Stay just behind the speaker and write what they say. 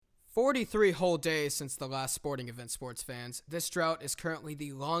43 whole days since the last sporting event, sports fans. This drought is currently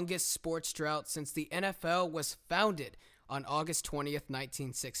the longest sports drought since the NFL was founded on August 20th,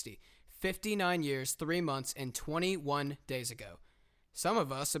 1960. 59 years, 3 months, and 21 days ago. Some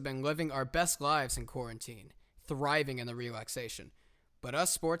of us have been living our best lives in quarantine, thriving in the relaxation. But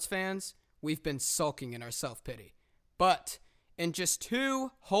us sports fans, we've been sulking in our self-pity. But in just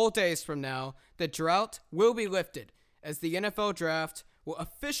 2 whole days from now, the drought will be lifted as the NFL draft will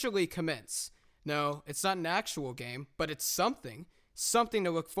officially commence. No, it's not an actual game, but it's something to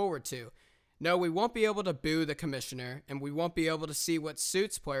look forward to. No, we won't be able to boo the commissioner, and we won't be able to see what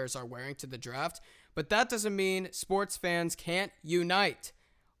suits players are wearing to the draft, but that doesn't mean sports fans can't unite.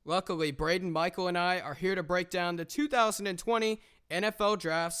 Luckily, Braden, Michael, and I are here to break down the 2020 NFL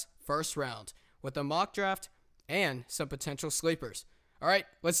Draft's first round with a mock draft and some potential sleepers. All right,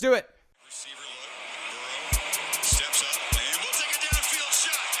 let's do it. Receiver look. Burrow steps up and will take a downfield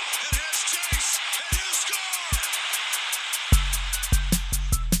shot. And has Chase, and he'll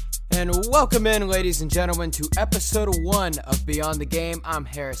score. And welcome in, ladies and gentlemen, to episode 1 of Beyond the Game. I'm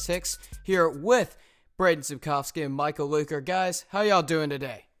Harris Hicks, here with Braden Zubkowski and Michael Luker. Guys, how y'all doing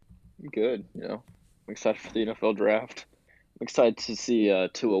today? Good, I'm excited for the NFL draft. I'm excited to see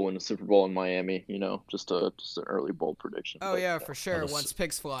Tua win the Super Bowl in Miami, just an early bold prediction. Oh, yeah, for sure, once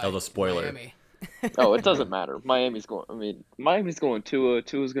pigs fly. That was a spoiler. Miami. Oh, it doesn't matter. Miami's going Tua.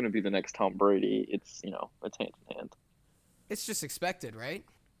 Tua's going to be the next Tom Brady. It's hand in hand. It's just expected, right?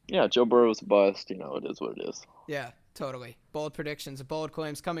 Yeah, Joe Burrow's a bust. It is what it is. Yeah, totally. Bold predictions and bold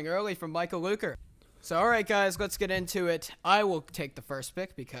claims coming early from Michael Luker. So, all right, guys, let's get into it. I will take the first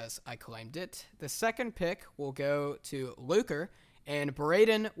pick because I claimed it. The second pick will go to Luker, and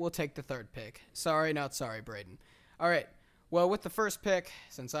Braden will take the third pick. Sorry, not sorry, Braden. All right. Well, with the first pick,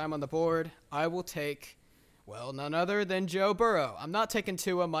 since I'm on the board, I will take, none other than Joe Burrow. I'm not taking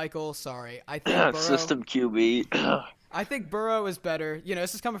Tua, Michael. Sorry. I think Burrow. System QB. I think Burrow is better.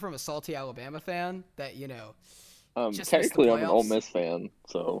 This is coming from a salty Alabama fan that, just Technically, I'm an Ole playoffs. Miss fan,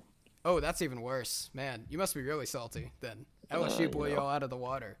 so. Oh, that's even worse. Man, you must be really salty then. LSU blew you all out of the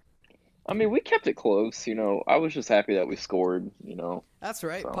water. I mean, we kept it close, I was just happy that we scored, That's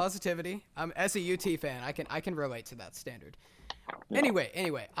right, so. Positivity. As a UT fan, I can relate to that standard. Yeah.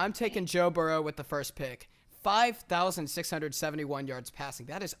 Anyway, I'm taking Joe Burrow with the first pick. 5,671 yards passing.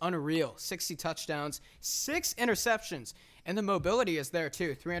 That is unreal. 60 touchdowns, 6 interceptions. And the mobility is there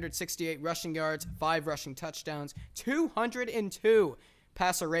too. 368 rushing yards, 5 rushing touchdowns, 202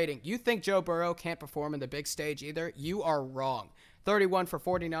 passer rating. You think Joe Burrow can't perform in the big stage either? You are wrong. 31 for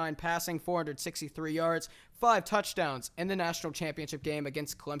 49 passing, 463 yards, 5 touchdowns in the national championship game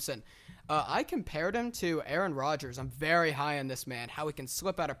against Clemson. I compared him to Aaron Rodgers. I'm very high on this man, how he can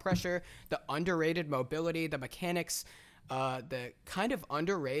slip out of pressure, the underrated mobility, the mechanics, the kind of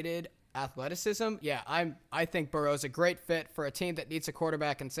underrated athleticism. Yeah, I think Burrow's a great fit for a team that needs a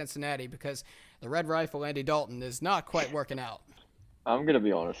quarterback in Cincinnati because the Red Rifle Andy Dalton is not quite working out. I'm going to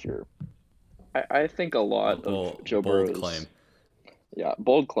be honest here. I think a lot of Joe Burrow's... Bold claim. Yeah,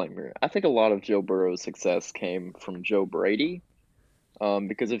 bold claim here. I think a lot of Joe Burrow's success came from Joe Brady.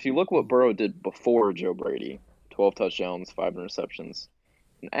 Because if you look what Burrow did before Joe Brady, 12 touchdowns, 5 interceptions,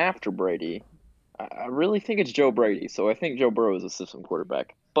 and after Brady, I really think it's Joe Brady. So I think Joe Burrow is a system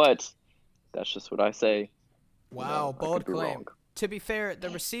quarterback. But that's just what I say. Wow, bold claim. Wrong. To be fair, the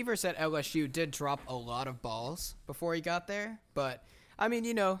receivers at LSU did drop a lot of balls before he got there. But, I mean,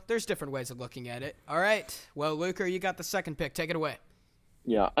 there's different ways of looking at it. All right. Well, Luker, you got the second pick. Take it away.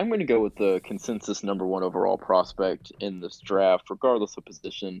 Yeah, I'm going to go with the consensus number 1 overall prospect in this draft, regardless of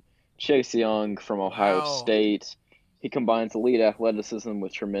position. Chase Young from Ohio State. He combines elite athleticism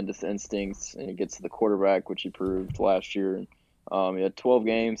with tremendous instincts, and he gets to the quarterback, which he proved last year. He had 12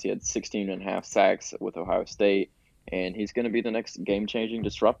 games. He had 16 and a half sacks with Ohio State. And he's going to be the next game-changing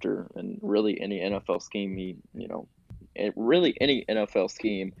disruptor in really any NFL scheme. Any NFL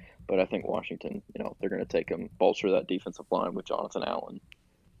scheme. But I think Washington, they're going to take him, bolster that defensive line with Jonathan Allen.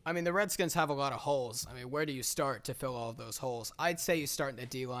 I mean, the Redskins have a lot of holes. I mean, where do you start to fill all of those holes? I'd say you start in the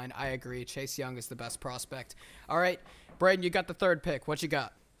D-line. I agree. Chase Young is the best prospect. All right, Braden, you got the third pick. What you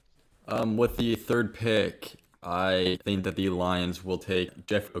got? With the third pick, I think that the Lions will take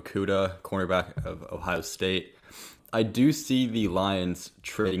Jeff Okudah, cornerback of Ohio State. I do see the Lions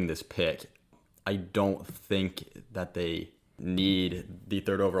trading this pick. I don't think that they need the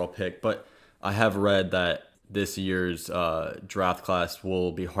third overall pick, but I have read that this year's draft class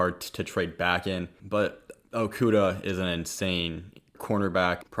will be hard to trade back in. But Okudah is an insane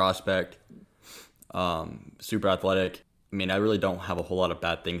cornerback prospect, super athletic. I mean, I really don't have a whole lot of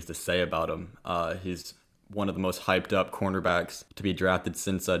bad things to say about him. He's one of the most hyped up cornerbacks to be drafted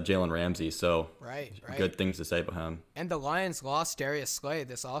since Jalen Ramsey. So Right. good things to say about him. And the Lions lost Darius Slay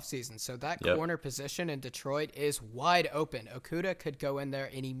this offseason, so that Yep. corner position in Detroit is wide open. Okudah could go in there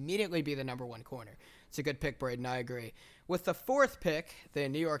and immediately be the number one corner. It's a good pick, Braden. I agree. With the fourth pick, the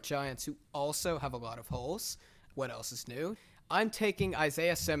New York Giants, who also have a lot of holes. What else is new? I'm taking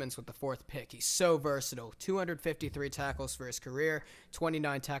Isaiah Simmons with the fourth pick. He's so versatile. 253 tackles for his career,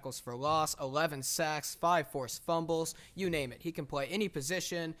 29 tackles for loss, 11 sacks, 5 forced fumbles, you name it. He can play any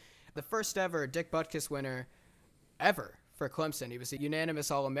position. The first ever Dick Butkus winner ever for Clemson. He was a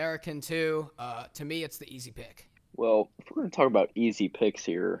unanimous All-American too. To me, it's the easy pick. Well, if we're going to talk about easy picks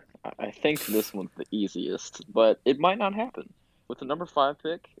here, I think this one's the easiest, but it might not happen. With the number 5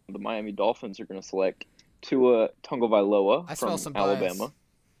 pick, the Miami Dolphins are going to select Tua Tagovailoa smell from some Alabama. bias.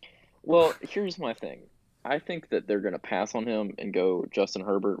 Well, here's my thing. I think that they're going to pass on him and go Justin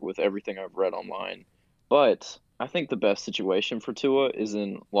Herbert with everything I've read online. But I think the best situation for Tua is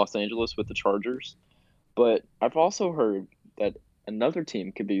in Los Angeles with the Chargers. But I've also heard that another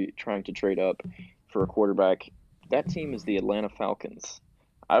team could be trying to trade up for a quarterback. That team is the Atlanta Falcons.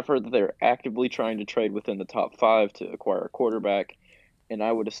 I've heard that they're actively trying to trade within the top 5 to acquire a quarterback, and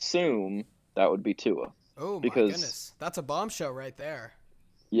I would assume that would be Tua. Oh, my Because- goodness. That's a bombshell right there.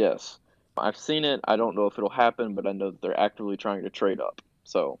 Yes. I've seen it. I don't know if it'll happen, but I know that they're actively trying to trade up.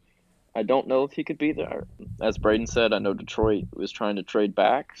 So I don't know if he could be there. As Braden said, I know Detroit was trying to trade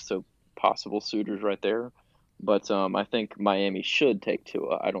back, so possible suitors right there. But I think Miami should take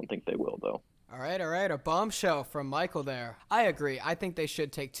Tua. I don't think they will, though. All right. A bombshell from Michael there. I agree. I think they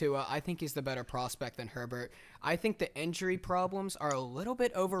should take Tua. I think he's the better prospect than Herbert. I think the injury problems are a little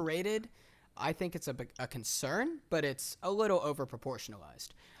bit overrated. I think it's a concern, but it's a little overproportionalized.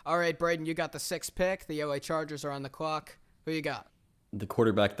 All right, Braden, you got the 6th pick. The LA Chargers are on the clock. Who you got? The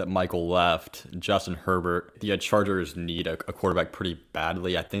quarterback that Michael left, Justin Herbert, the Chargers need a quarterback pretty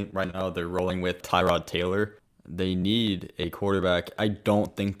badly. I think right now they're rolling with Tyrod Taylor. They need a quarterback. I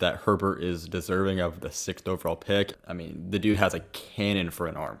don't think that Herbert is deserving of the 6th overall pick. I mean, the dude has a cannon for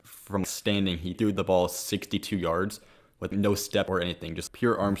an arm. From standing, he threw the ball 62 yards with no step or anything, just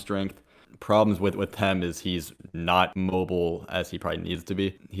pure arm strength. Problems with him is he's not mobile as he probably needs to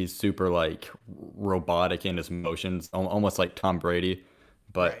be. He's super robotic in his motions, almost like Tom Brady.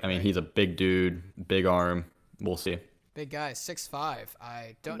 But I mean, he's a big dude, big arm. We'll see. Big guy, 6'5".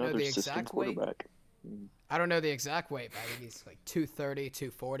 I don't know Another the system exact weight. quarterback. I don't know the exact weight, but I think he's like 230,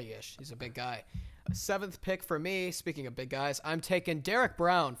 240-ish. He's a big guy. 7th pick for me, speaking of big guys, I'm taking Derek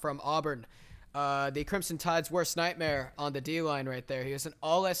Brown from Auburn. The Crimson Tide's worst nightmare on the D-line right there. He was an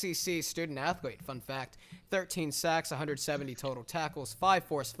all-SEC student athlete, fun fact. 13 sacks, 170 total tackles, 5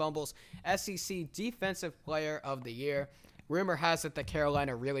 forced fumbles, SEC Defensive Player of the Year. Rumor has it that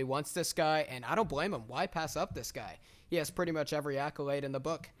Carolina really wants this guy, and I don't blame him. Why pass up this guy? He has pretty much every accolade in the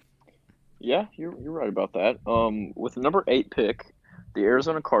book. Yeah, you're right about that. With the number 8 pick, the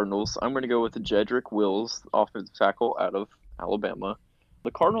Arizona Cardinals, I'm going to go with the Jedrick Wills, offensive tackle out of Alabama. The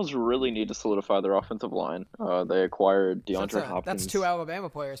Cardinals really need to solidify their offensive line. They acquired DeAndre Hopkins. That's 2 Alabama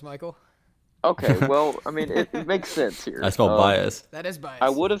players, Michael. Okay, well, I mean, it makes sense here. I smell bias. That is biased. I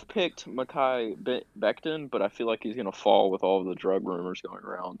would have picked Mekhi Becton, but I feel like he's going to fall with all of the drug rumors going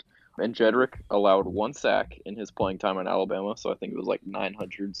around. And Jedrick allowed 1 sack in his playing time in Alabama, so I think it was like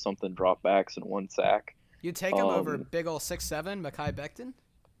 900-something dropbacks and 1 sack. You take him over big ol' 6'7", Mekhi Becton?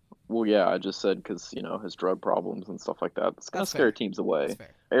 Well, yeah, I just said because, his drug problems and stuff like that. It's going to That's scare fair. teams away. That's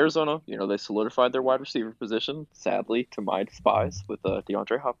fair. Arizona, they solidified their wide receiver position, sadly, to my despise, with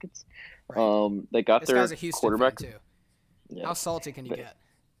DeAndre Hopkins. Right. They got This their guy's a Houston quarterback. fan, too. Yeah. How salty can you get?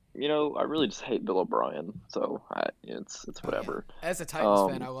 I really just hate Bill O'Brien, so it's whatever. As a Titans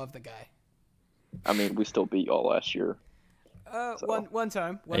fan, I love the guy. I mean, we still beat y'all last year. One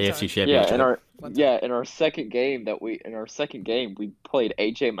time. One AFC time. Championship. In our second game we played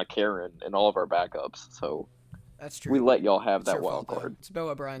AJ McCarron and all of our backups, so That's true. we let y'all have It's that your wild fault, though. card. It's Bill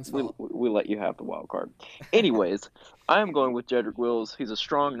O'Brien's We, fault. we let you have the wild card. Anyways, I am going with Jedrick Wills. He's a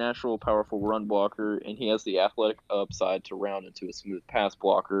strong, natural, powerful run blocker, and he has the athletic upside to round into a smooth pass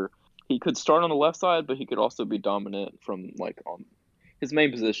blocker. He could start on the left side, but he could also be dominant from on his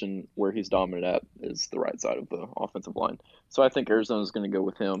main position where he's dominant at is the right side of the offensive line. So I think Arizona's going to go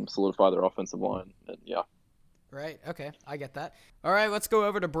with him, solidify their offensive line, and yeah. Right, okay, I get that. All right, let's go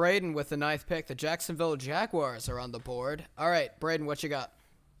over to Braden with the 9th pick. The Jacksonville Jaguars are on the board. All right, Braden, what you got?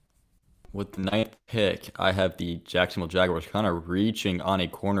 With the 9th pick, I have the Jacksonville Jaguars kind of reaching on a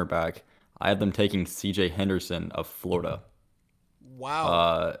cornerback. I have them taking C.J. Henderson of Florida.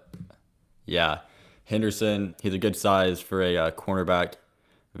 Wow. Yeah, Henderson, he's a good size for a cornerback.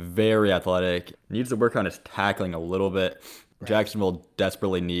 very athletic. Needs to work on his tackling a little bit. Right. Jacksonville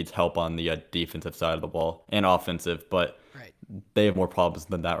desperately needs help on the defensive side of the ball and offensive, but Right. they have more problems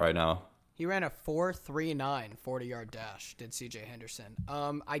than that right now. He ran a 4.39 40-yard dash, did C.J. Henderson.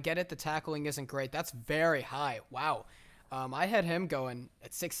 I get it, the tackling isn't great. That's very high. Wow. I had him going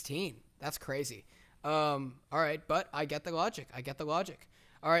at 16. That's crazy. All right, but I get the logic.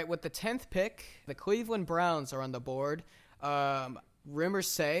 All right, with the 10th pick, the Cleveland Browns are on the board. Rumors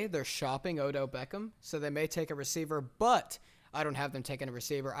say they're shopping Odell Beckham, so they may take a receiver, but I don't have them taking a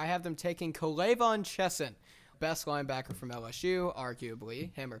receiver. I have them taking K'Lavon Chaisson, best linebacker from LSU,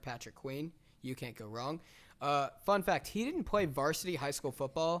 arguably, him or Patrick Queen. You can't go wrong. Fun fact, he didn't play varsity high school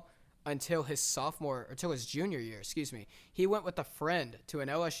football until his junior year, He went with a friend to an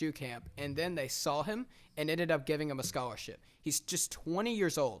LSU camp, and then they saw him and ended up giving him a scholarship. He's just 20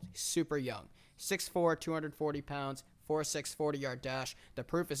 years old. He's super young. 6'4", 240 pounds, 4.6 40-yard dash. The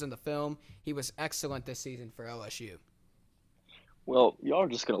proof is in the film. He was excellent this season for LSU. Well, y'all are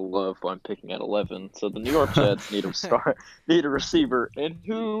just gonna love who I'm picking at 11. So the New York Jets need a receiver, and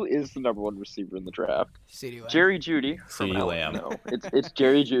who is the number one receiver in the draft? CeeDee Lamb. Jerry Jeudy from CeeDee Lamb. No, it's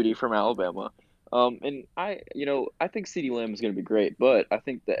Jerry Jeudy from Alabama. And I think CeeDee Lamb is gonna be great, but I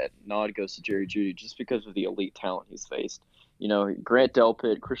think that nod goes to Jerry Jeudy just because of the elite talent he's faced. Grant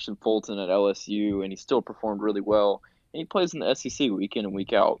Delpit, Christian Fulton at LSU, and he still performed really well. And he plays in the SEC week in and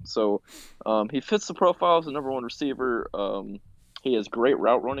week out. So he fits the profile as the number one receiver. He has great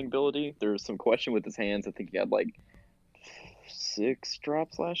route running ability. There's some question with his hands. I think he had like 7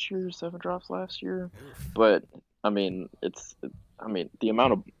 drops last year. But the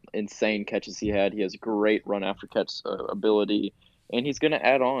amount of insane catches he had. He has great run after catch ability, and he's going to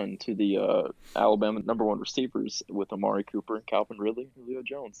add on to the Alabama number one receivers with Amari Cooper and Calvin Ridley and Julio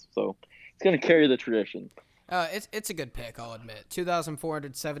Jones. So he's going to carry the tradition. It's a good pick, I'll admit.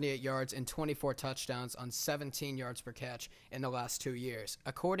 2,478 yards and 24 touchdowns on 17 yards per catch in the last 2 years.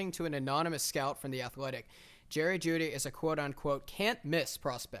 According to an anonymous scout from The Athletic, Jerry Jeudy is a quote-unquote can't-miss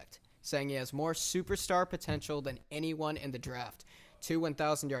prospect, saying he has more superstar potential than anyone in the draft. 2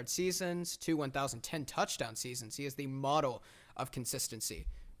 1,000-yard seasons, 2 1,010 touchdown seasons. He is the model of consistency.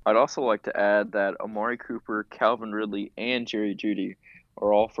 I'd also like to add that Amari Cooper, Calvin Ridley, and Jerry Jeudy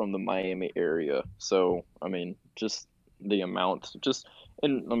are all from the Miami area. So, just the amount, this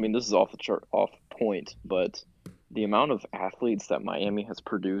is off point, but the amount of athletes that Miami has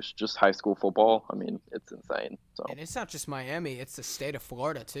produced, just high school football, it's insane. So. And it's not just Miami, it's the state of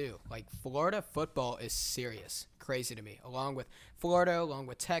Florida too. Like, Florida football is serious. Crazy to me. Along with Florida, along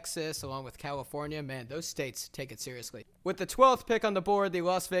with Texas, along with California, man, those states take it seriously. With the 12th pick on the board, the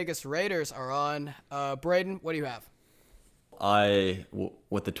Las Vegas Raiders are on. Braden, what do you have?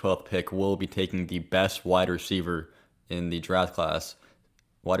 With the 12th pick, will be taking the best wide receiver in the draft class.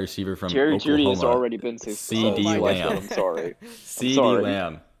 Wide receiver from Jerry Oklahoma. Jeudy has already been CeeDee Lamb. I'm sorry. CeeDee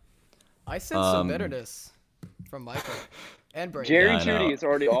Lamb. I sense some bitterness from Michael and Brady. Jerry Yeah, Jeudy is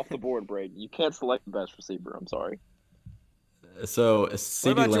already off the board, Brady. You can't select the best receiver. I'm sorry. So What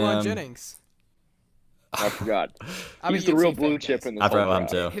CeeDee about Jawan Lamb. Jennings? I forgot. I'm He's a the UT real fan, blue guys. chip in this I whole forgot him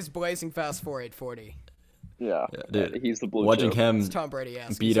draft. too. His blazing fast 4.840. Yeah, Dude, he's the blue watching chip. him It's Tom Brady-esque.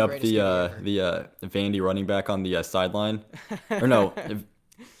 He's beat the up greatest QB ever. the Vandy running back on the sideline. Or no,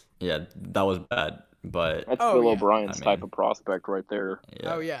 yeah, that was bad. But That's Oh, Bill yeah. O'Brien's type of prospect right there.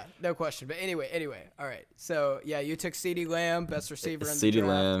 yeah. Oh, yeah, no question. But anyway, all right. So, yeah, you took CeeDee Lamb, best receiver in the CeeDee draft.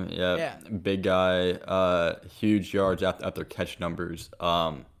 Lamb, Yeah. big guy, huge yards after catch numbers.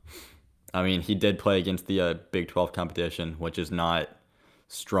 He did play against the Big 12 competition, which is not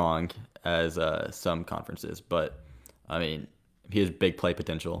strong as some conferences, but he has big play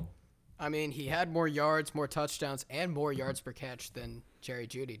potential. He had more yards, more touchdowns, and more yards per catch than Jerry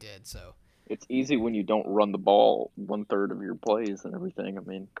Jeudy did, so. It's easy when you don't run the ball 1/3 of your plays and everything.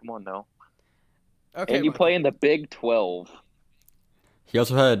 Come on now. Okay, And you Michael. play in the Big 12. He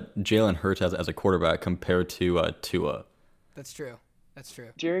also had Jalen Hurts as a quarterback compared to Tua. That's true.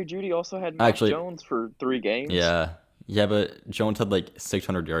 Jerry Jeudy also had Mac Actually- Jones for 3 games. Yeah, but Jones had like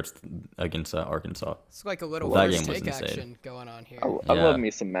 600 yards against Arkansas. It's like a little That first game was take insane. action going on here. I Yeah. love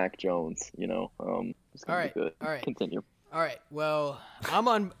me some Mac Jones, It's gonna All be good. right. Continue. All right. Well, I'm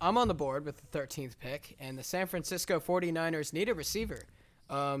on the board with the 13th pick, and the San Francisco 49ers need a receiver.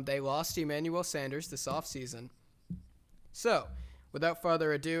 They lost Emmanuel Sanders this offseason. So, without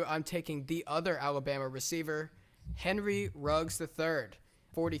further ado, I'm taking the other Alabama receiver, Henry Ruggs III.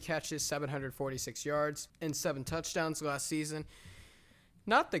 40 catches, 746 yards, and 7 touchdowns last season.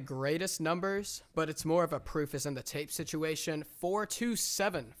 Not the greatest numbers, but it's more of a proof is in the tape situation.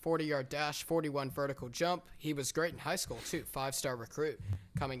 4.27 40-yard dash, 41 vertical jump. He was great in high school too, 5-star recruit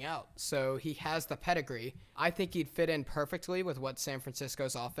coming out. So he has the pedigree. I think he'd fit in perfectly with what San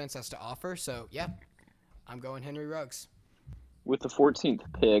Francisco's offense has to offer. So yeah, I'm going Henry Ruggs. With the 14th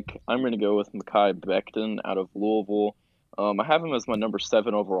pick, I'm going to go with Mekhi Becton out of Louisville. I have him as my number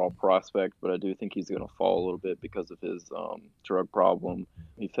 7 overall prospect, but I do think he's going to fall a little bit because of his drug problem.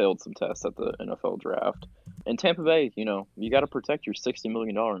 He failed some tests at the NFL draft. And Tampa Bay, you got to protect your $60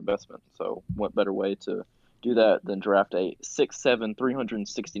 million investment. So what better way to do that than draft a 6'7",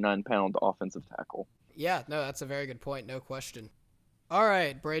 369-pound offensive tackle? Yeah, no, that's a very good point. No question. All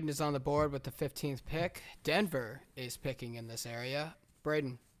right, Braden is on the board with the 15th pick. Denver is picking in this area.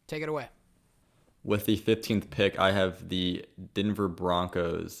 Braden, take it away. With the 15th pick, I have the Denver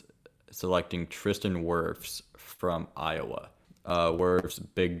Broncos selecting Tristan Wirfs from Iowa. Wirfs,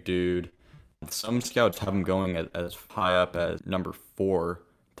 big dude. Some scouts have him going as high up as number 4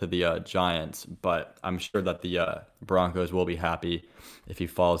 to the Giants, but I'm sure that the Broncos will be happy if he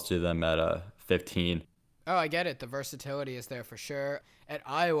falls to them at 15. Oh, I get it. The versatility is there for sure. At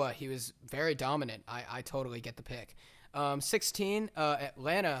Iowa, he was very dominant. I totally get the pick. 16,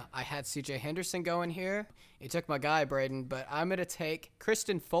 Atlanta, I had CJ Henderson going here. He took my guy, Braden, but I'm going to take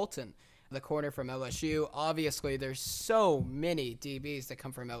Kristen Fulton, the corner from LSU. Obviously, there's so many DBs that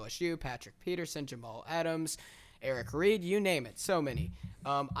come from LSU. Patrick Peterson, Jamal Adams, Eric Reed, you name it, so many.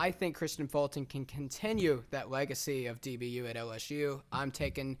 I think Kristen Fulton can continue that legacy of DBU at LSU. I'm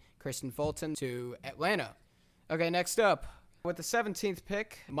taking Kristen Fulton to Atlanta. Okay, next up, with the 17th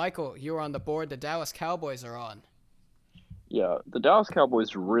pick, Michael, you're on the board. The Dallas Cowboys are on. Yeah, the Dallas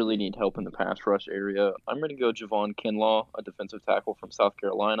Cowboys really need help in the pass rush area. I'm going to go Javon Kinlaw, a defensive tackle from South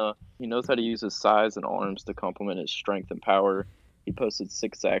Carolina. He knows how to use his size and arms to complement his strength and power. He posted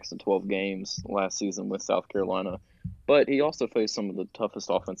 6 sacks in 12 games last season with South Carolina. But he also faced some of the toughest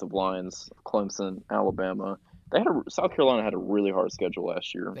offensive lines, Clemson, Alabama. South Carolina had a really hard schedule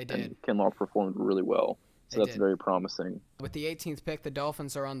last year. They did. And Kinlaw performed really well. So that's very promising. With the 18th pick, the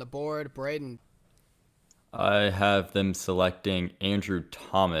Dolphins are on the board. Braden. I have them selecting Andrew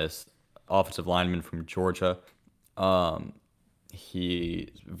Thomas, offensive lineman from Georgia. He's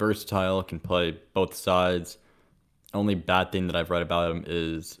versatile, can play both sides. Only bad thing that I've read about him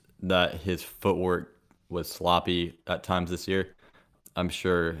is that his footwork was sloppy at times this year.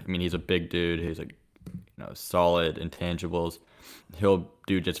 He's a big dude. He's solid intangibles. He'll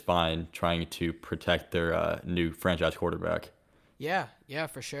do just fine trying to protect their new franchise quarterback. Yeah,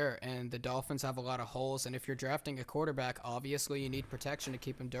 for sure. And the Dolphins have a lot of holes. And if you're drafting a quarterback, obviously you need protection to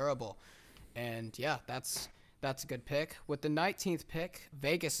keep him durable. And yeah, that's a good pick. With the 19th pick,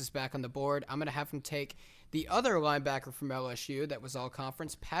 Vegas is back on the board. I'm going to have him take the other linebacker from LSU that was all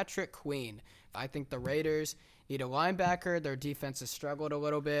conference, Patrick Queen. I think the Raiders need a linebacker. Their defense has struggled a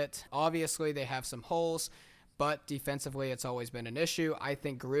little bit. Obviously, they have some holes, but defensively, it's always been an issue. I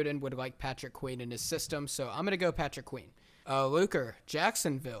think Gruden would like Patrick Queen in his system, so I'm going to go Patrick Queen. Luker,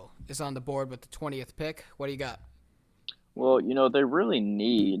 Jacksonville is on the board with the 20th pick. What do you got? Well, they really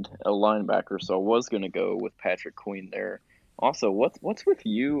need a linebacker, so I was going to go with Patrick Queen there. Also, what's with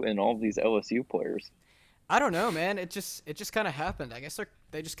you and all these LSU players? I don't know, man. It just kind of happened. I guess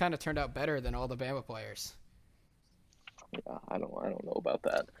they just kind of turned out better than all the Bama players. Yeah, I don't know about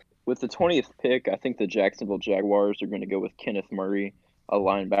that. With the 20th pick, I think the Jacksonville Jaguars are going to go with Kenneth Murray, a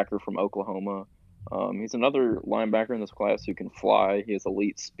linebacker from Oklahoma. He's another linebacker in this class who can fly. He has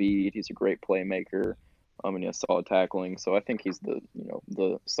elite speed. He's a great playmaker. And he has solid tackling. So I think he's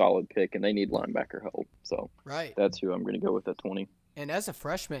the solid pick, and they need linebacker help. So right. That's who I'm going to go with at 20. And as a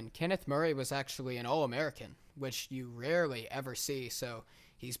freshman, Kenneth Murray was actually an All-American, which you rarely ever see. So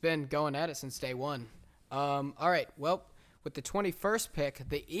he's been going at it since day one. All right, well, with the 21st pick,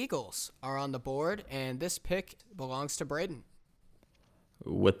 the Eagles are on the board, and this pick belongs to Braden.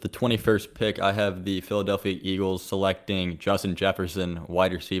 With the 21st pick, I have the Philadelphia Eagles selecting Justin Jefferson,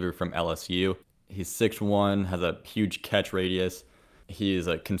 wide receiver from LSU. He's 6'1", has a huge catch radius. He is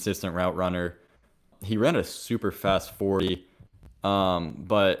a consistent route runner. He ran a super fast 40,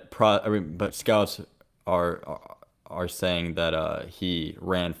 but scouts are saying that he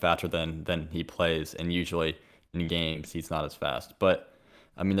ran faster than he plays, and usually in games he's not as fast. But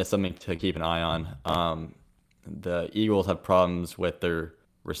that's something to keep an eye on. The Eagles have problems with their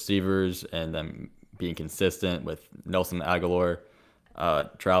receivers and them being consistent, with Nelson Aguilar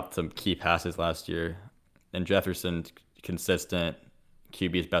dropped some key passes last year, and Jefferson's consistent,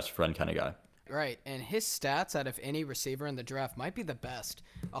 QB's best friend kind of guy. Right, and his stats out of any receiver in the draft might be the best.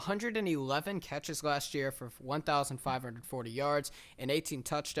 111 catches last year for 1,540 yards and 18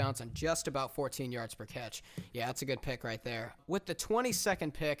 touchdowns on just about 14 yards per catch. Yeah, that's a good pick right there. With the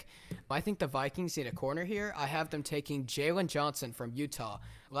 22nd pick, I think the Vikings need a corner here. I have them taking Jalen Johnson from Utah.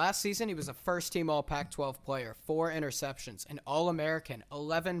 Last season, he was a first-team All-Pac-12 player, 4 interceptions, an All-American,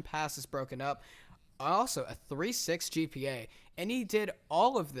 11 passes broken up, also a 3.6 GPA, and he did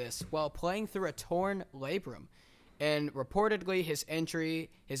all of this while playing through a torn labrum. And reportedly, his injury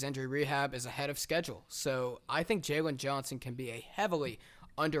rehab is ahead of schedule. So I think Jalen Johnson can be a heavily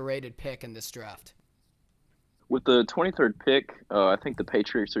underrated pick in this draft. With the 23rd pick, I think the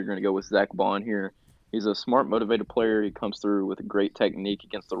Patriots are going to go with Zach Bond here. He's a smart, motivated player. He comes through with a great technique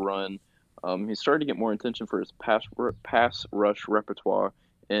against the run. He's starting to get more attention for his pass rush repertoire,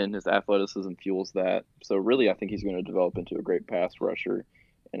 and his athleticism fuels that. So really, I think he's going to develop into a great pass rusher,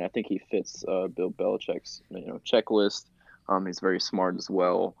 and I think he fits Bill Belichick's checklist. He's very smart as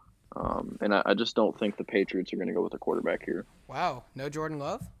well, and I just don't think the Patriots are going to go with a quarterback here. Wow, no Jordan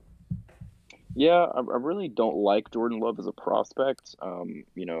Love? Yeah, I really don't like Jordan Love as a prospect.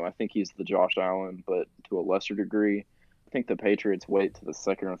 I think he's the Josh Allen, but to a lesser degree. I think the Patriots wait to the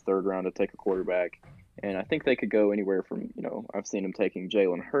second or third round to take a quarterback, and I think they could go anywhere from, I've seen them taking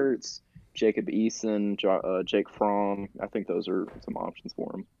Jalen Hurts, Jacob Eason, Jake Fromm. I think those are some options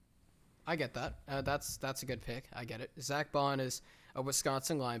for him. I get that. That's a good pick. I get it. Zach Bond is a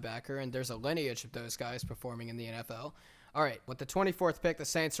Wisconsin linebacker, and there's a lineage of those guys performing in the NFL. All right, with the 24th pick, the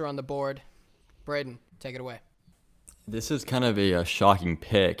Saints are on the board. Braden, take it away. This is kind of a shocking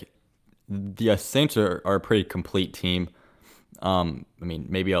pick. The Saints are a pretty complete team.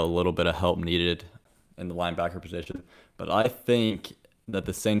 Maybe a little bit of help needed in the linebacker position, but I think that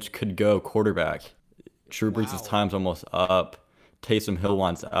the Saints could go quarterback. Drew Brees' time's almost up. Taysom Hill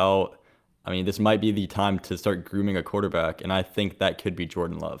wants out. This might be the time to start grooming a quarterback, and I think that could be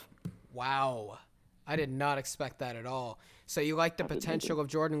Jordan Love. Wow. I did not expect that at all. So you like the potential of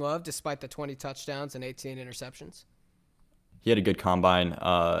Jordan Love despite the 20 touchdowns and 18 interceptions? He had a good combine,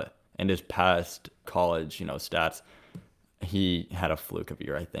 and his past college, stats, he had a fluke of a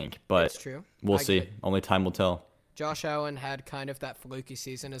year, I think. But that's true. We'll see. Only time will tell. Josh Allen had kind of that fluky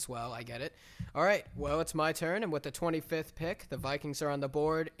season as well. I get it. All right. Well, it's my turn. And with the 25th pick, the Vikings are on the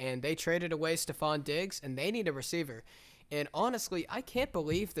board, and they traded away Stephon Diggs, and they need a receiver. And honestly, I can't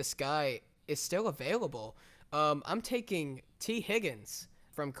believe this guy is still available. I'm taking T. Higgins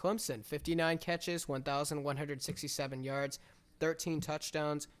from Clemson. 59 catches, 1,167 yards, 13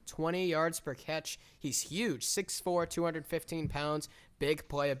 touchdowns, 20 yards per catch. He's huge, 6'4", 215 pounds, big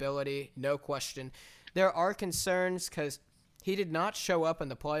playability, no question. There are concerns because he did not show up in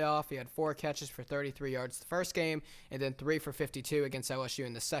the playoff. He had 4 catches for 33 yards the first game and then 3 for 52 against LSU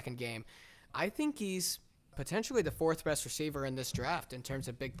in the second game. I think he's potentially the 4th best receiver in this draft in terms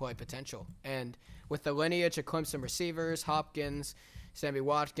of big play potential. And with the lineage of Clemson receivers, Hopkins, Sammy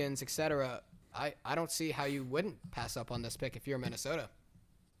Watkins, etc., I don't see how you wouldn't pass up on this pick if you're Minnesota.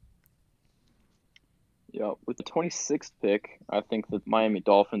 Yeah, with the 26th pick, I think the Miami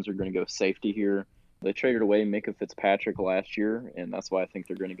Dolphins are going to go safety here. They traded away Minkah Fitzpatrick last year, and that's why I think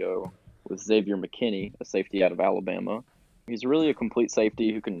they're going to go with Xavier McKinney, a safety out of Alabama. He's really a complete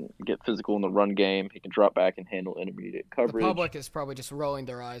safety who can get physical in the run game. He can drop back and handle intermediate coverage. The public is probably just rolling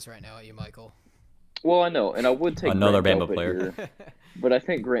their eyes right now at you, Michael. Well, I know, and I would take another Grant Bama Delpit player. Here, but I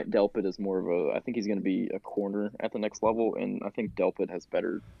think Grant Delpit is more of a. I think he's going to be a corner at the next level, and I think Delpit has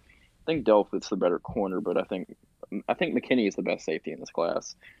better. I think Delpit's the better corner, but I think McKinney is the best safety in this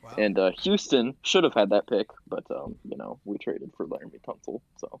class. Wow. And Houston should have had that pick, but we traded for Laramie Tunsil.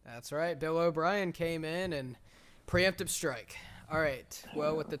 So that's right. Bill O'Brien came in and preemptive strike. All right.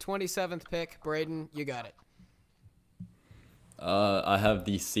 Well, with the 27th pick, Braden, you got it. I have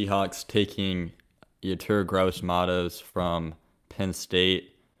the Seahawks taking Yetur Gross-Matos from Penn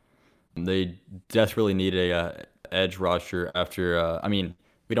State. They desperately need a edge rusher after.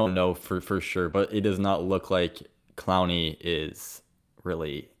 We don't know for sure, but it does not look like Clowney is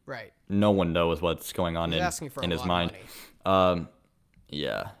really right. No one knows what's going on in his mind.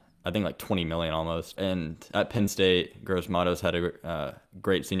 Yeah, I think like $20 million almost. And at Penn State, Gross-Matos had a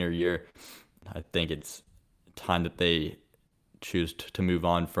great senior year. I think it's time that they choose to move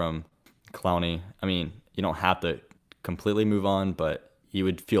on from Clowney. You don't have to completely move on, but you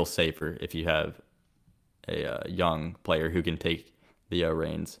would feel safer if you have a young player who can take the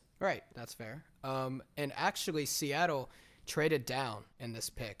reins. Right, that's fair. And actually, Seattle traded down in this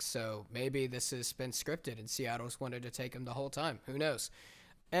pick, so maybe this has been scripted and Seattle's wanted to take him the whole time. Who knows?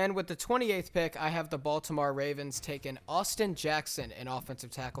 And with the 28th pick, I have the Baltimore Ravens taking Austin Jackson, an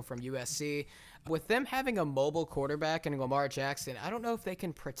offensive tackle from USC. With them having a mobile quarterback in Lamar Jackson, I don't know if they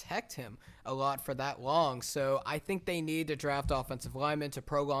can protect him a lot for that long. So I think they need to draft offensive linemen to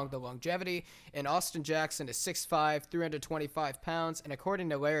prolong the longevity. And Austin Jackson is 6'5", 325 pounds. And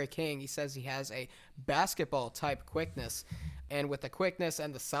according to Larry King, he says he has a basketball-type quickness. And with the quickness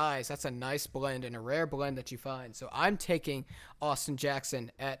and the size, that's a nice blend and a rare blend that you find. So I'm taking Austin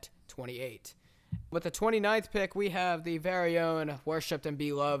Jackson at 28. With the 29th pick, we have the very own worshipped and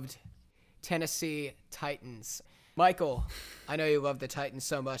beloved Tennessee Titans. Michael, I know you love the Titans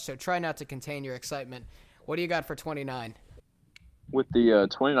so much, so try not to contain your excitement. What do you got for 29? With the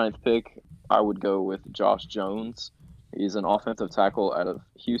 29th pick, I would go with Josh Jones. He's an offensive tackle out of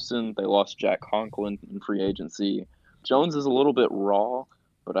Houston. They lost Jack Conklin in free agency. Jones is a little bit raw,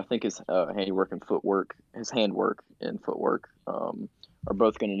 but I think his handwork and footwork, his handwork and footwork are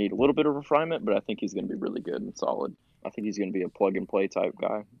both going to need a little bit of refinement, but I think he's going to be really good and solid. I think he's going to be a plug-and-play type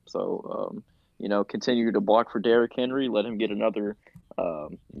guy. So, continue to block for Derrick Henry, let him get another,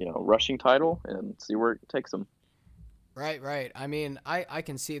 rushing title, and see where it takes him. Right. I mean, I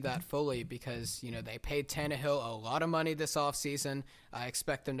can see that fully because, they paid Tannehill a lot of money this offseason. I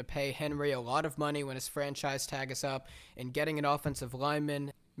expect them to pay Henry a lot of money when his franchise tag is up, and getting an offensive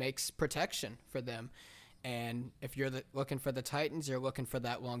lineman makes protection for them. And if you're looking for the Titans, you're looking for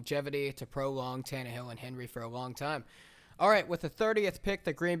that longevity to prolong Tannehill and Henry for a long time. All right, with the 30th pick,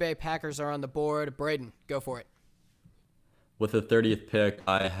 the Green Bay Packers are on the board. Braden, go for it. With the 30th pick,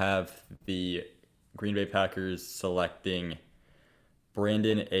 I have the Green Bay Packers selecting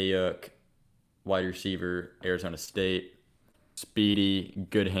Brandon Ayuk, wide receiver, Arizona State. Speedy,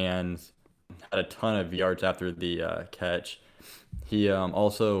 good hands, had a ton of yards after the catch. He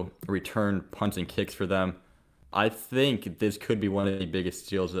also returned punts and kicks for them. I think this could be one of the biggest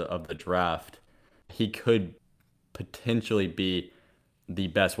steals of the draft. He could potentially be the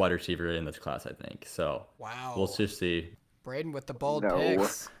best wide receiver in this class, I think. So wow, we'll just see. Braden with the bold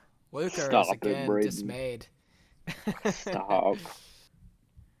picks. Luker is again dismayed. Stop.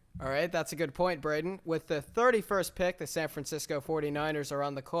 All right, that's a good point, Braden. With the 31st pick, the San Francisco 49ers are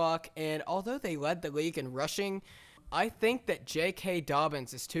on the clock, and although they led the league in rushing, I think that J.K.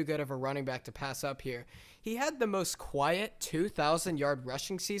 Dobbins is too good of a running back to pass up here. He had the most quiet 2,000-yard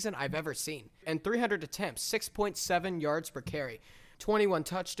rushing season I've ever seen, and 300 attempts, 6.7 yards per carry, 21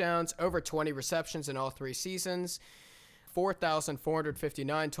 touchdowns, over 20 receptions in all 3 seasons,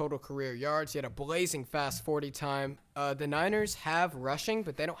 4,459 total career yards. He had a blazing fast 40 time. The Niners have rushing,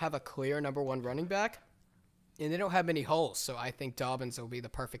 but they don't have a clear number 1 running back, and they don't have many holes, so I think Dobbins will be the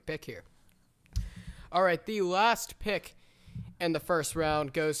perfect pick here. All right, the last pick in the first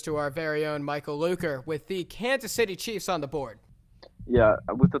round goes to our very own Michael Luker with the Kansas City Chiefs on the board. Yeah,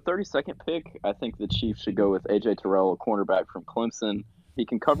 with the 32nd pick, I think the Chiefs should go with A.J. Terrell, a cornerback from Clemson. He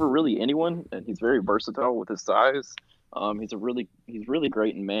can cover really anyone, and he's very versatile with his size. He's really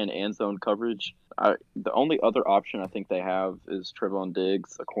great in man and zone coverage. The only other option I think they have is Trevon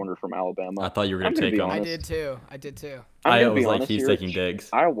Diggs, a corner from Alabama. I thought you were going to take him. I did too. I was like, he's taking Diggs.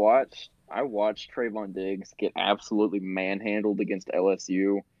 I watched Trevon Diggs get absolutely manhandled against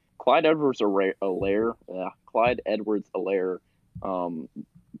LSU. Clyde Edwards-Helaire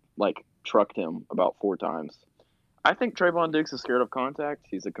trucked him about 4 times. I think Trevon Diggs is scared of contact.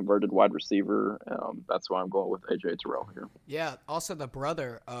 He's a converted wide receiver. That's why I'm going with A.J. Terrell here. Yeah, also the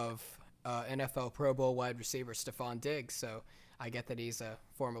brother of NFL Pro Bowl wide receiver Stephon Diggs. So I get that he's a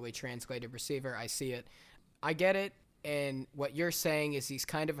formerly translated receiver. I see it. I get it. And what you're saying is he's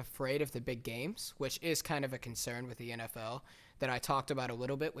kind of afraid of the big games, which is kind of a concern with the NFL that I talked about a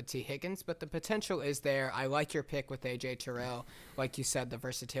little bit with T. Higgins, but the potential is there. I like your pick with A.J. Terrell. Like you said, the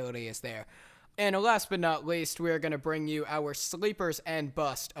versatility is there. And last but not least, we are going to bring you our sleepers and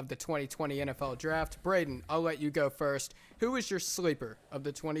bust of the 2020 NFL Draft. Braden, I'll let you go first. Who is your sleeper of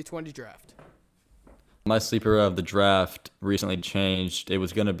the 2020 Draft? My sleeper of the draft recently changed. It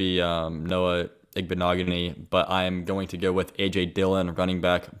was going to be Noah Igbinoghene, but I'm going to go with A.J. Dillon, running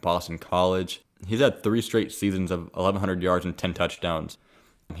back, Boston College. He's had 3 straight seasons of 1,100 yards and 10 touchdowns.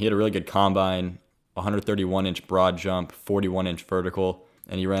 He had a really good combine, 131-inch broad jump, 41-inch vertical,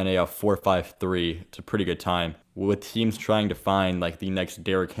 and he ran a 4.53. It's a pretty good time. With teams trying to find the next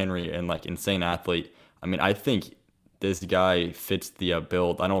Derrick Henry and insane athlete, I mean, I think this guy fits the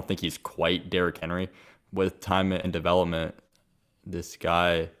build. I don't think he's quite Derrick Henry. With time and development, this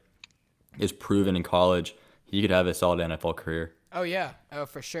guy is proven in college. He could have a solid NFL career. Oh, yeah. Oh,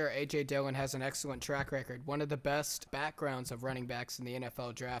 for sure. A.J. Dillon has an excellent track record. One of the best backgrounds of running backs in the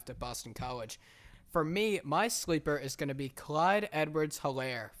NFL draft at Boston College. For me, my sleeper is going to be Clyde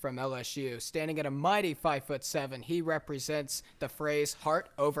Edwards-Helaire from LSU. Standing at a mighty 5'7", he represents the phrase heart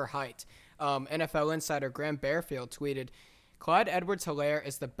over height. NFL insider Graham Bearfield tweeted, Clyde Edwards-Helaire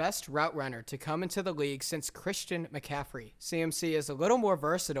is the best route runner to come into the league since Christian McCaffrey. CMC is a little more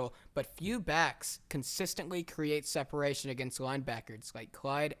versatile, but few backs consistently create separation against linebackers like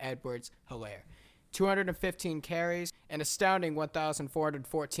Clyde Edwards-Helaire. 215 carries, an astounding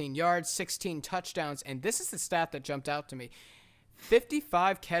 1,414 yards, 16 touchdowns, and this is the stat that jumped out to me.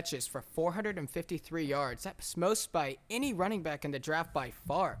 55 catches for 453 yards. That's most by any running back in the draft by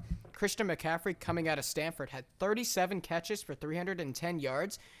far. Christian McCaffrey, coming out of Stanford, had 37 catches for 310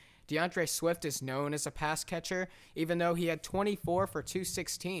 yards. DeAndre Swift is known as a pass catcher, even though he had 24 for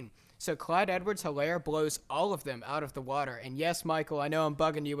 216. So Clyde Edwards-Helaire blows all of them out of the water. And yes, Michael, I know I'm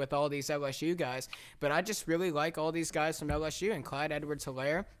bugging you with all these LSU guys, but I just really like all these guys from LSU, and Clyde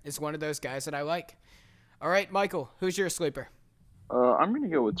Edwards-Helaire is one of those guys that I like. All right, Michael, who's your sleeper? I'm going to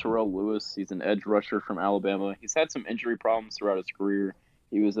go with Terrell Lewis. He's an edge rusher from Alabama. He's had some injury problems throughout his career.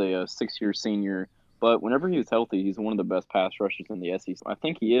 He was a six-year senior, but whenever he was healthy, he's one of the best pass rushers in the SEC. I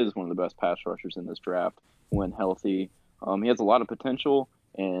think he is one of the best pass rushers in this draft when healthy. He has a lot of potential,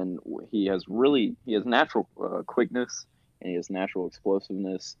 and he has natural quickness, and he has natural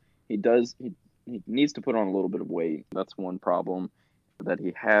explosiveness. He needs to put on a little bit of weight. That's one problem that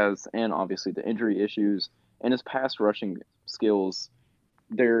he has, and obviously the injury issues. And his pass rushing skills,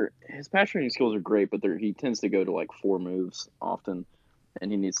 are great, but he tends to go to like 4 moves often,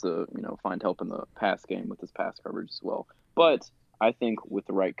 and he needs to find help in the pass game with his pass coverage as well. But I think with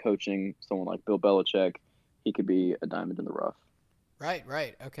the right coaching, someone like Bill Belichick, he could be a diamond in the rough.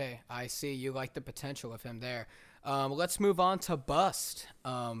 Right. Okay, I see. You like the potential of him there. Let's move on to bust.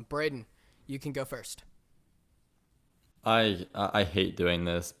 Braden, you can go first. I hate doing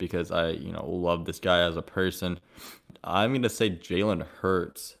this because I love this guy as a person. I'm gonna say Jalen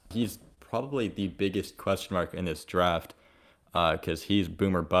Hurts. He's probably the biggest question mark in this draft because he's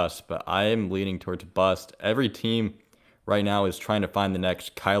boomer bust. But I am leaning towards bust. Every team right now is trying to find the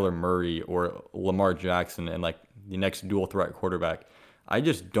next Kyler Murray or Lamar Jackson and like the next dual threat quarterback. I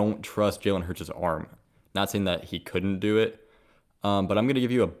just don't trust Jalen Hurts' arm. Not saying that he couldn't do it, but I'm gonna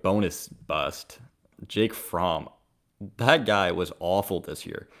give you a bonus bust. Jake Fromm. That guy was awful this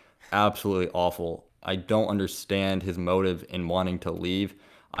year. Absolutely awful. I don't understand his motive in wanting to leave.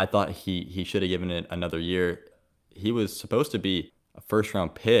 I thought he should have given it another year. He was supposed to be a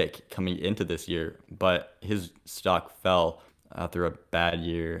first-round pick coming into this year, but his stock fell after a bad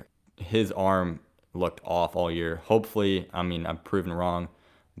year. His arm looked off all year. Hopefully, I'm proven wrong,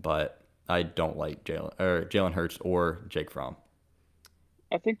 but I don't like Jalen Hurts or Jake Fromm.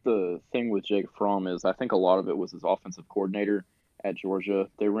 I think the thing with Jake Fromm is I think a lot of it was his offensive coordinator at Georgia.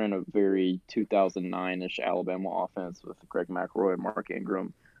 They ran a very 2009-ish Alabama offense with Greg McElroy and Mark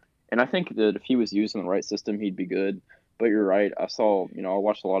Ingram. And I think that if he was used in the right system, he'd be good. But you're right. I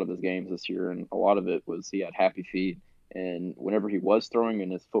watched a lot of his games this year, and a lot of it was he had happy feet. And whenever he was throwing,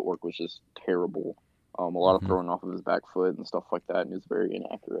 and his footwork was just terrible. A lot of throwing off of his back foot and stuff like that, and he was very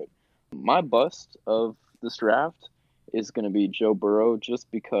inaccurate. My bust of this draft is going to be Joe Burrow,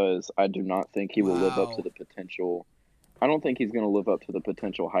 just because I do not think he will live up to the potential. I don't think he's going to live up to the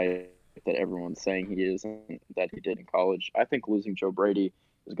potential height that everyone's saying he is and that he did in college. I think losing Joe Brady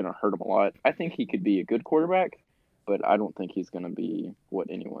is going to hurt him a lot. I think he could be a good quarterback, but I don't think he's going to be what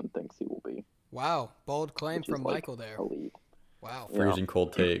anyone thinks he will be. Wow, bold claim from Michael there. Elite. Wow. Freezing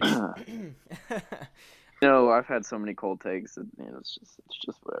cold takes. I've had so many cold takes, and it's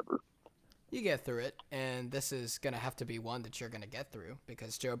just whatever. You get through it, and this is going to have to be one that you're going to get through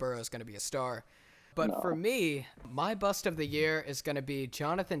because Joe Burrow is going to be a star. But for me, my bust of the year is going to be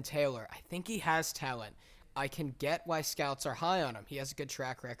Jonathan Taylor. I think he has talent. I can get why scouts are high on him. He has a good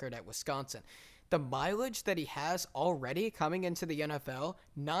track record at Wisconsin. The mileage that he has already coming into the NFL,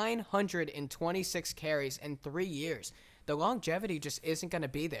 926 carries in 3 years. The longevity just isn't going to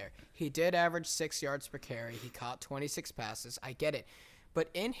be there. He did average 6 yards per carry. He caught 26 passes. I get it. But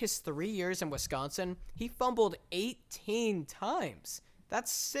in his 3 years in Wisconsin, he fumbled 18 times.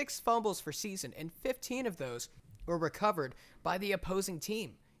 That's 6 fumbles for season, and 15 of those were recovered by the opposing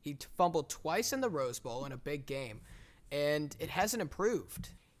team. He fumbled twice in the Rose Bowl in a big game, and it hasn't improved.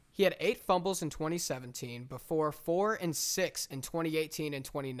 He had 8 fumbles in 2017 before 4 and 6 in 2018 and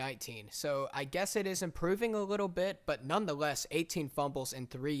 2019. So I guess it is improving a little bit, but nonetheless, 18 fumbles in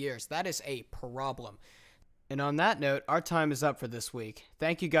 3 years. That is a problem. And on that note, our time is up for this week.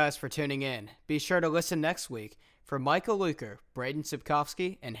 Thank you guys for tuning in. Be sure to listen next week. For Michael Luker, Braden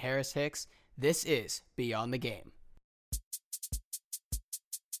Sipkowski, and Harris Hicks, this is Beyond the Game.